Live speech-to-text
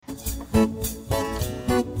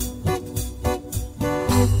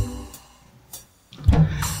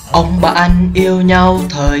Ông bà anh yêu nhau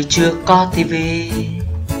thời chưa có tivi.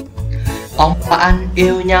 Ông bà anh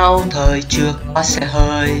yêu nhau thời chưa có xe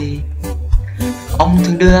hơi. Ông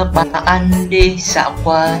thường đưa bà anh đi dạo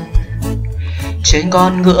quanh trên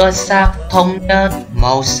con ngựa xác thống nhất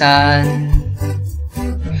màu xanh.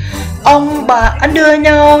 Ông bà anh đưa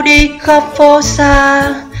nhau đi khắp phố xa.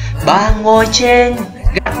 Bà ngồi trên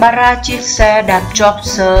gác bara chiếc xe đạp chóp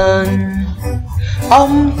sơn.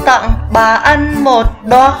 Ông tặng bà anh một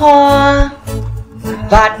đóa hoa,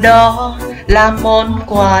 và đó là món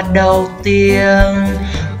quà đầu tiên.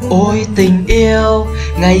 Ôi tình yêu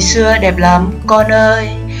ngày xưa đẹp lắm con ơi.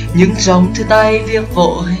 Những dòng thư tay viết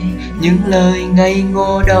vội, những lời ngây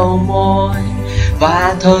ngô đầu môi.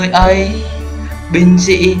 Và thời ấy bình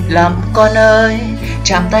dị lắm con ơi.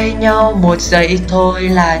 Chạm tay nhau một giây thôi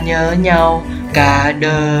là nhớ nhau cả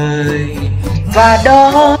đời. Và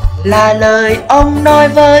đó là lời ông nói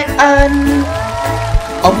với anh.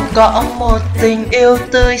 Ông có một tình yêu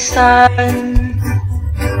tươi xanh.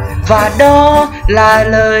 Và đó là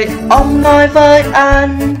lời ông nói với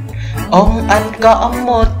anh. Anh có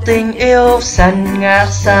một tình yêu xanh ngát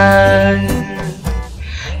xanh.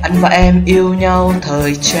 Anh và em yêu nhau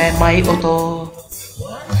thời che máy ô tô.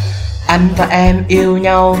 Anh và em yêu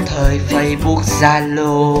nhau thời Facebook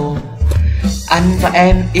Zalo. Anh và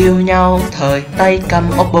em yêu nhau thời tay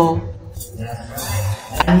cầm Oppo.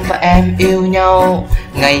 Anh và em yêu nhau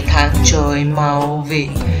ngày tháng trôi mau, vì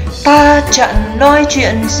ta chẳng nói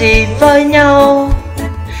chuyện gì với nhau.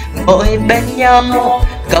 Ngồi bên nhau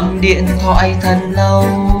cầm điện thoại thật lâu.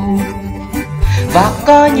 Và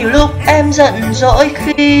có nhiều lúc em giận dỗi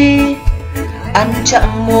khi anh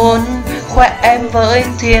chẳng muốn khoe em với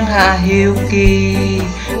thiên hạ hiếu kỳ.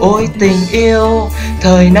 Ôi tình yêu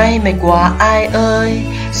thời nay mệt quá ai ơi.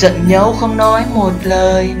 Giận nhau không nói một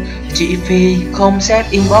lời, chỉ vì không xếp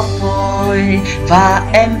inbox thôi. Và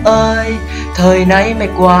em ơi thời nay mệt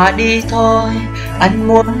quá đi thôi. Anh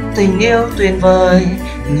muốn tình yêu tuyệt vời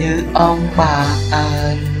như ông bà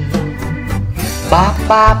anh. Pa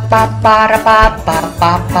pa pa pa ra pa pa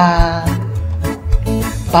pa pa.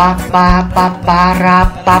 Pa pa pa pa ra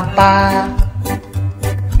pa pa.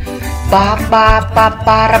 Pa pa pa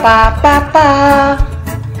pa ra pa pa pa.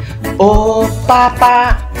 Ô pa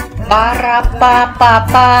pa pa ra pa pa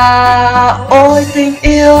pa. Ôi tình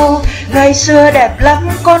yêu ngày xưa đẹp lắm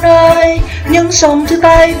con ơi. Những dòng thư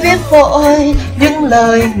tay viết vội, những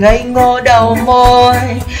lời ngây ngô đầu môi.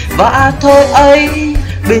 Và thôi ấy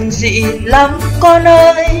bình dị lắm con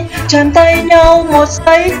ơi. Chạm tay nhau một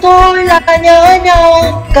giây thôi là nhớ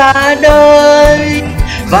nhau cả đời.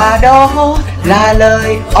 Và đó là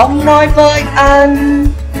lời ông nói với anh.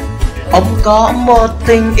 Ông có một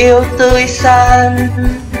tình yêu tươi xanh.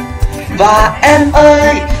 Và em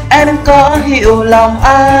ơi em có hiểu lòng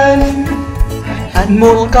anh. Anh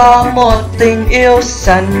muốn có một tình yêu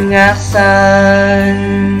xanh ngát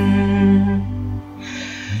xanh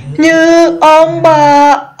như ông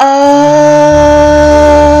bà